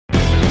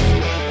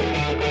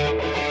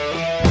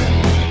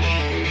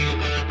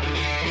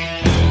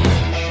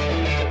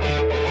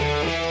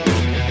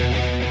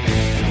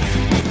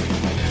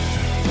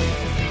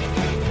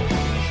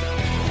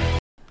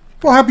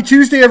Well, happy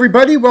Tuesday,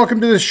 everybody.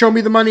 Welcome to the Show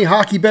Me the Money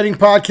Hockey Betting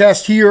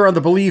Podcast here on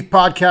the Believe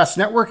Podcast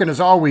Network. And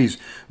as always,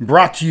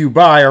 brought to you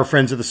by our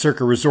friends at the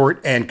Circa Resort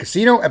and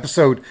Casino,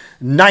 episode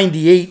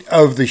 98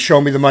 of the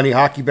Show Me the Money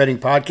Hockey Betting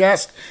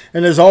Podcast.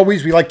 And as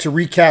always, we like to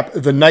recap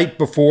the night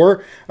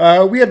before.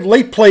 We had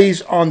late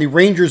plays on the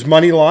Rangers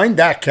money line.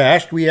 That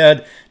cashed. We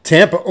had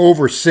Tampa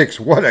over 6.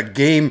 What a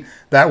game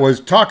that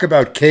was. Talk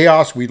about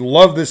chaos. We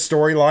love this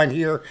storyline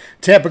here.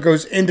 Tampa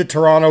goes into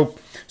Toronto,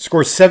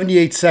 scores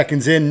 78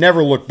 seconds in,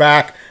 never look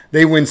back.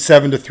 They win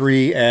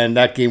 7-3, and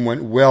that game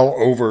went well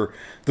over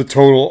the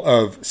total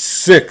of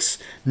 6.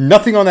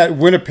 Nothing on that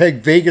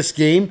Winnipeg-Vegas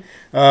game.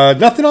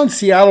 Nothing on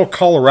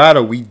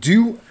Seattle-Colorado. We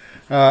do,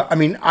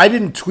 I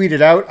didn't tweet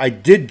it out. I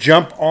did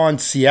jump on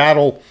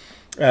Seattle.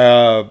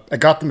 I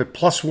got them at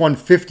plus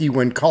 150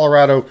 when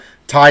Colorado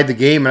tied the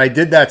game, and I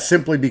did that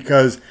simply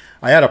because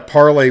I had a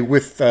parlay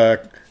with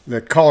that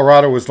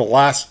Colorado was the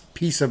last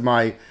piece of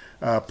my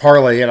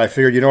parlay, and I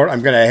figured, you know what,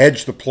 I'm going to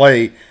hedge the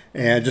play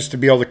and just to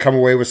be able to come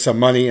away with some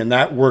money, and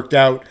that worked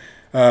out.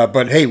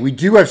 But hey, we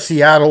do have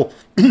Seattle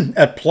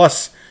at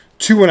plus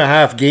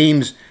 2.5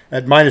 games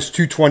at minus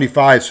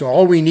 225, so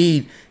all we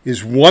need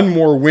is one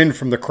more win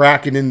from the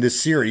Kraken in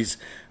this series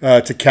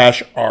to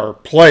cash our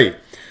play.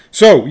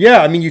 So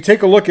yeah, you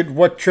take a look at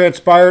what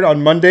transpired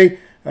on Monday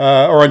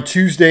or on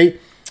Tuesday.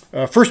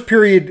 First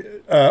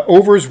period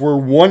overs were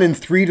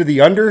 1-3 to the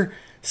under.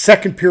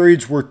 Second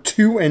periods were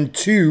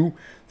 2-2.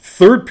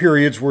 Third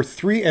periods were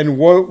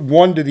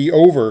 3-1 to the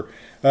over.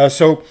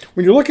 So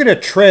when you're looking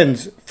at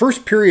trends,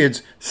 first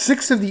periods,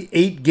 6 of the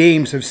 8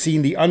 games have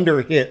seen the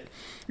under hit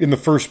in the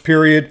first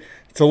period.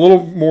 It's a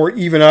little more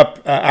even up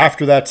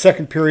after that.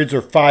 Second periods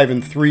are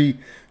 5-3.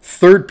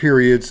 Third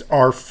periods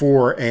are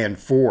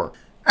 4-4.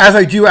 As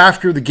I do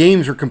after the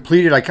games are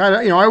completed,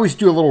 I always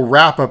do a little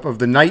wrap up of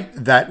the night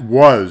that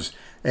was.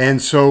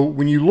 And so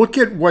when you look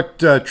at what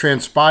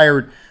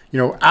transpired,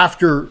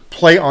 after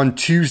play on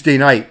Tuesday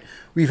night,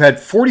 we've had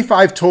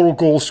 45 total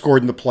goals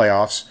scored in the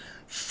playoffs,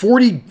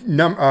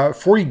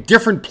 40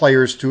 different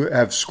players to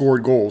have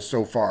scored goals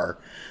so far.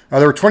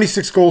 There were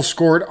 26 goals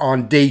scored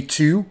on day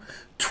 2,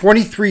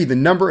 23 the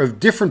number of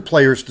different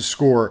players to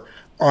score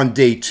on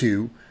day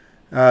 2,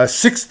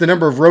 6 the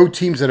number of road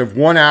teams that have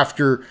won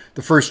after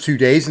the first 2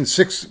 days, and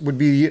 6 would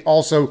be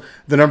also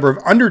the number of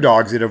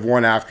underdogs that have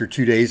won after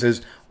 2 days,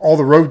 as all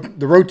the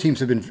road teams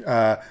have been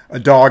a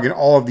dog in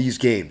all of these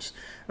games.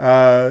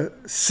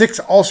 6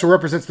 also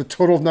represents the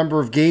total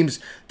number of games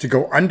to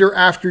go under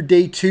after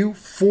day 2.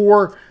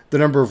 4, the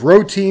number of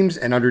road teams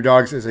and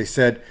underdogs, as I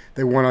said,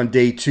 they won on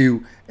day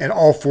 2, and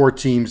all 4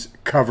 teams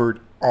covered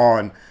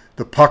on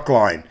the puck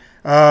line.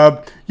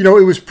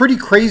 It was pretty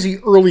crazy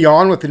early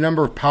on with the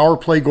number of power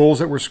play goals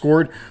that were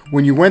scored.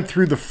 When you went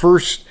through the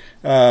first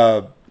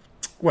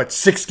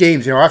 6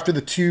 games, after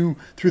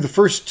through the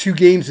first 2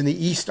 games in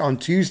the East on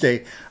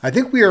Tuesday, I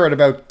think we are at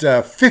about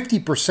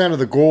 50% of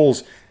the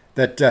goals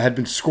that had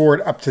been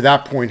scored up to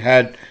that point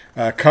had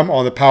come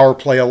on the power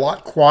play. A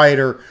lot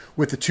quieter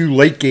with the 2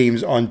 late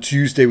games on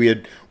Tuesday. We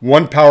had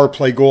 1 power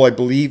play goal, I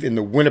believe, in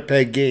the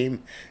Winnipeg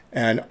game,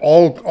 and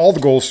all the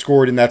goals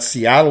scored in that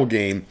Seattle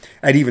game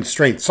at even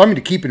strength. Something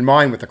to keep in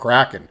mind with the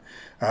Kraken.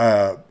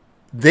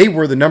 They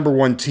were the number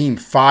 1 team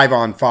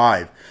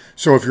 5-on-5.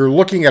 So if you're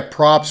looking at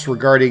props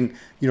regarding,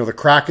 the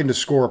Kraken to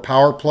score a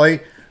power play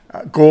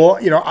goal,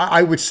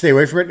 I would stay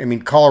away from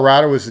it.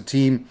 Colorado is a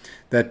team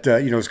that,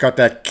 has got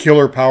that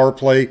killer power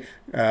play.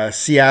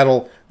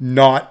 Seattle,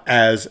 not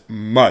as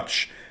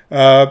much.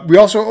 We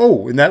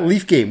also, in that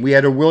Leaf game, we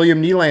had a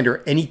William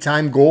Nylander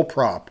anytime goal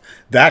prop.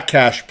 That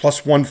cash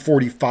plus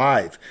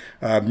 145.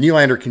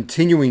 Nylander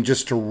continuing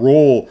just to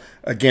roll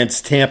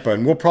against Tampa.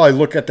 And we'll probably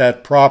look at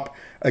that prop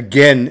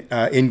again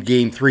in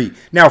Game 3.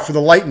 Now, for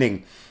the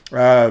Lightning,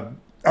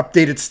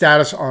 updated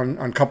status on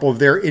a couple of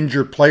their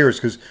injured players,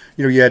 because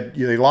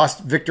they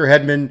lost Victor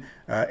Hedman,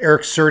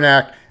 Eric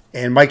Cernak,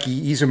 and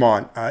Mikey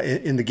Eyssimont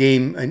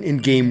in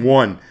Game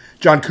 1.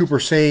 John Cooper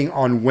saying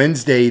on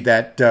Wednesday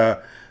that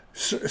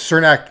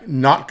Cernak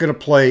not going to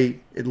play,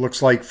 it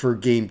looks like, for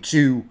Game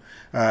 2.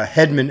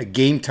 Hedman, a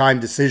game-time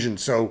decision.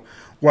 So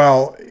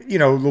while,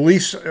 the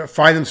Leafs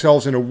find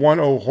themselves in a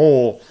 1-0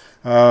 hole,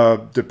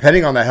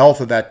 depending on the health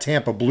of that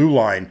Tampa blue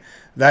line,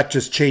 that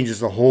just changes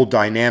the whole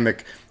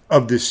dynamic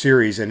of this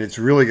series, and it's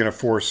really going to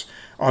force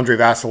Andrei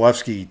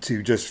Vasilevsky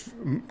to just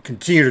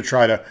continue to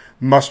try to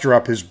muster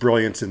up his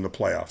brilliance in the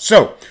playoffs.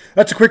 So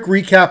that's a quick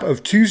recap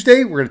of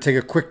Tuesday. We're going to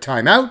take a quick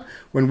time out.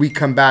 When we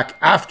come back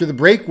after the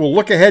break, we'll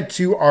look ahead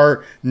to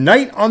our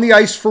night on the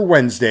ice for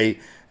Wednesday,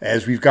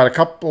 as we've got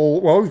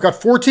we've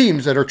got 4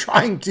 teams that are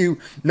trying to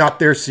knot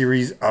their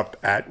series up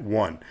at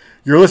 1.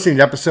 You're listening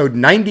to episode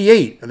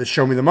 98 of the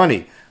Show Me the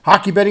Money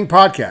Hockey Betting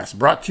Podcast,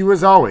 brought to you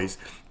as always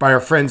by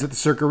our friends at the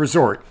Circa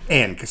Resort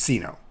and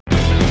Casino.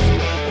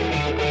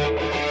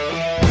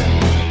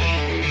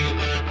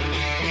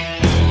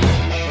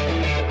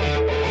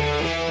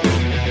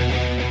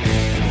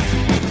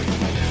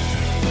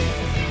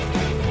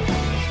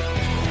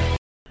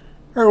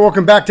 All right,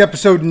 welcome back to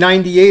episode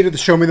 98 of the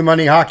Show Me the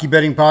Money Hockey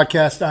Betting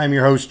Podcast. I'm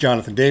your host,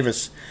 Jonathan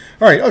Davis.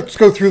 All right, let's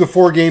go through the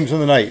four games of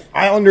the night.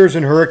 Islanders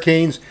and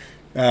Hurricanes.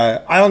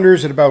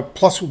 Islanders at about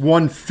plus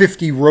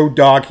 150 road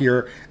dog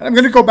here, and I'm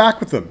going to go back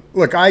with them.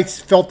 Look, I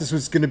felt this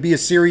was going to be a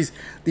series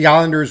the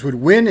Islanders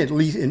would win at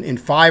least in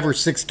 5 or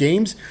 6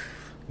 games.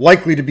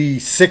 Likely to be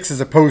 6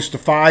 as opposed to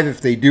 5 if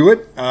they do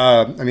it.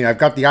 I've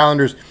got the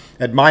Islanders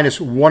at minus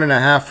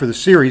 1.5 for the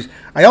series.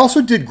 I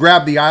also did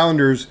grab the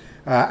Islanders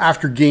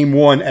after game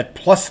 1 at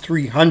plus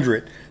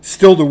 300,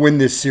 still to win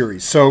this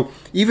series. So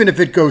even if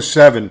it goes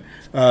 7,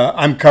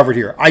 I'm covered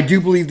here. I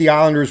do believe the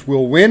Islanders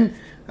will win.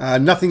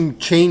 Nothing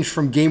changed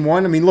from game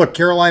 1. I mean, look,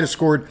 Carolina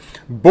scored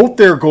both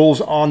their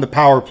goals on the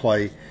power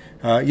play.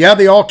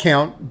 They all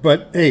count,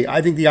 but hey,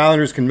 I think the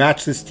Islanders can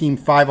match this team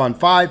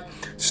 5-on-5.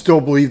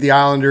 Still believe the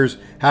Islanders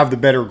have the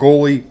better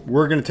goalie.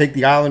 We're going to take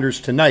the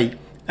Islanders tonight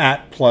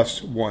at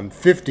plus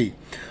 150.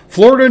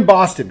 Florida and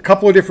Boston, a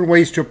couple of different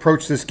ways to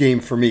approach this game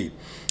for me.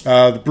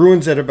 The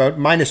Bruins at about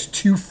minus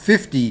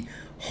 250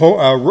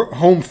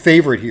 home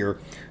favorite here.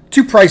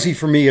 Too pricey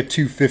for me at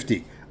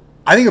 250.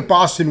 I think if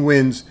Boston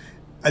wins,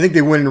 I think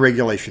they win in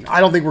regulation. I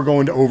don't think we're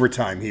going to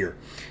overtime here.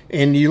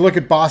 And you look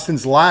at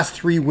Boston's last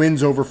 3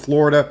 wins over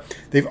Florida,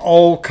 they've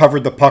all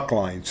covered the puck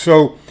line.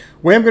 So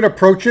the way I'm going to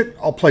approach it,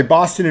 I'll play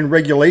Boston in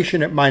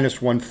regulation at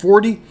minus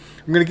 140.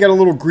 I'm going to get a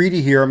little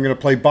greedy here. I'm going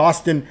to play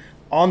Boston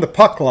on the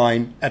puck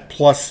line at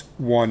plus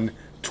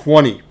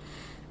 120.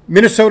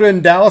 Minnesota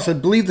and Dallas, I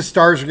believe the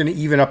Stars are going to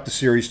even up the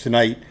series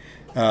tonight.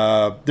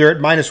 They're at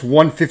minus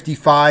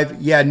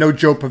 155. Yeah, no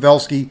Joe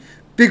Pavelski.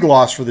 Big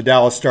loss for the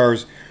Dallas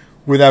Stars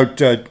without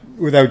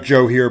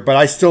Joe here. But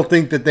I still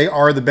think that they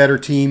are the better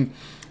team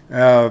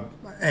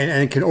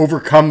and can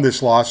overcome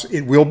this loss.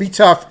 It will be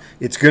tough.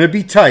 It's going to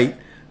be tight.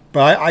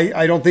 But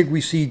I don't think we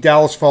see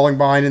Dallas falling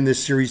behind in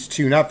this series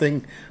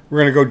 2-0. We're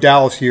going to go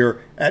Dallas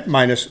here at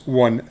minus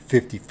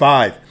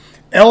 155.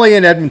 LA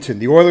and Edmonton.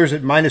 The Oilers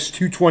at minus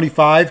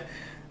 225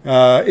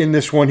 in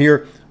this one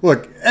here.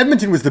 Look,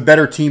 Edmonton was the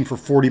better team for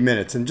 40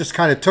 minutes and just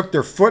kind of took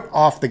their foot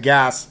off the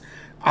gas,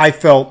 I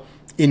felt,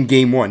 in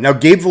game 1. Now,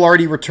 Gabe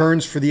Vilardi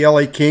returns for the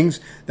LA Kings.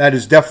 That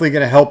is definitely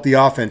going to help the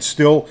offense.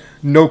 Still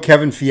no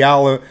Kevin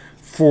Fiala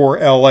for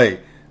LA.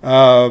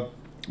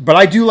 But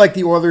I do like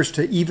the Oilers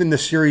to even the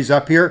series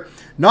up here.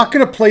 Not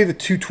going to play the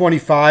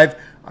 225.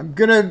 I'm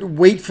going to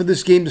wait for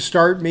this game to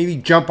start, maybe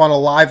jump on a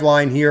live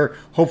line here,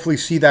 hopefully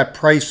see that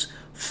price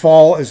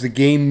fall as the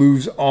game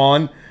moves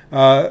on.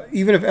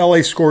 Even if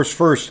LA scores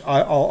first,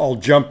 I'll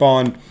jump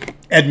on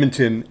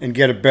Edmonton and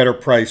get a better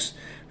price.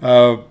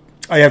 I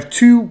have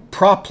 2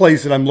 prop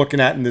plays that I'm looking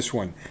at in this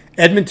one.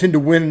 Edmonton to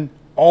win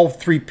all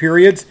 3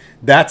 periods,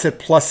 that's at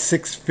plus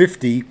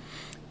 650.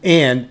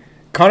 And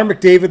Connor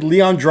McDavid,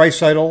 Leon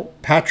Draisaitl,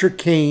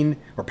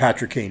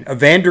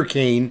 Evander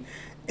Kane,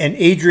 and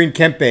Adrian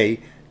Kempe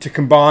to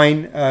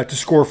combine to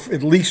score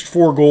at least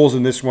 4 goals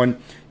in this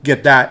one.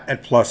 Get that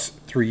at plus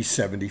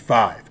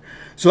 375.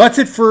 So that's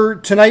it for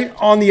tonight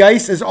on the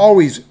ice. As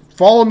always,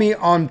 follow me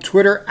on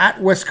Twitter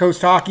at West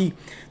Coast Hockey.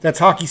 That's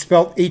hockey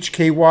spelled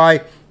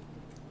HKY.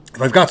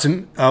 If I've got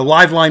some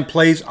live line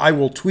plays, I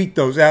will tweet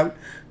those out.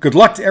 Good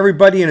luck to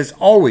everybody, and as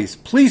always,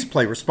 please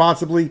play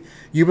responsibly.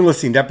 You've been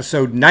listening to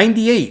episode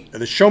 98 of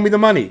the Show Me the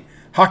Money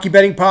Hockey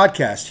Betting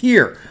Podcast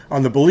here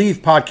on the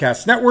Believe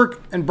Podcast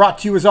Network, and brought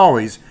to you as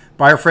always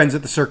by our friends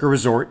at the Circa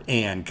Resort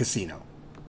and Casino.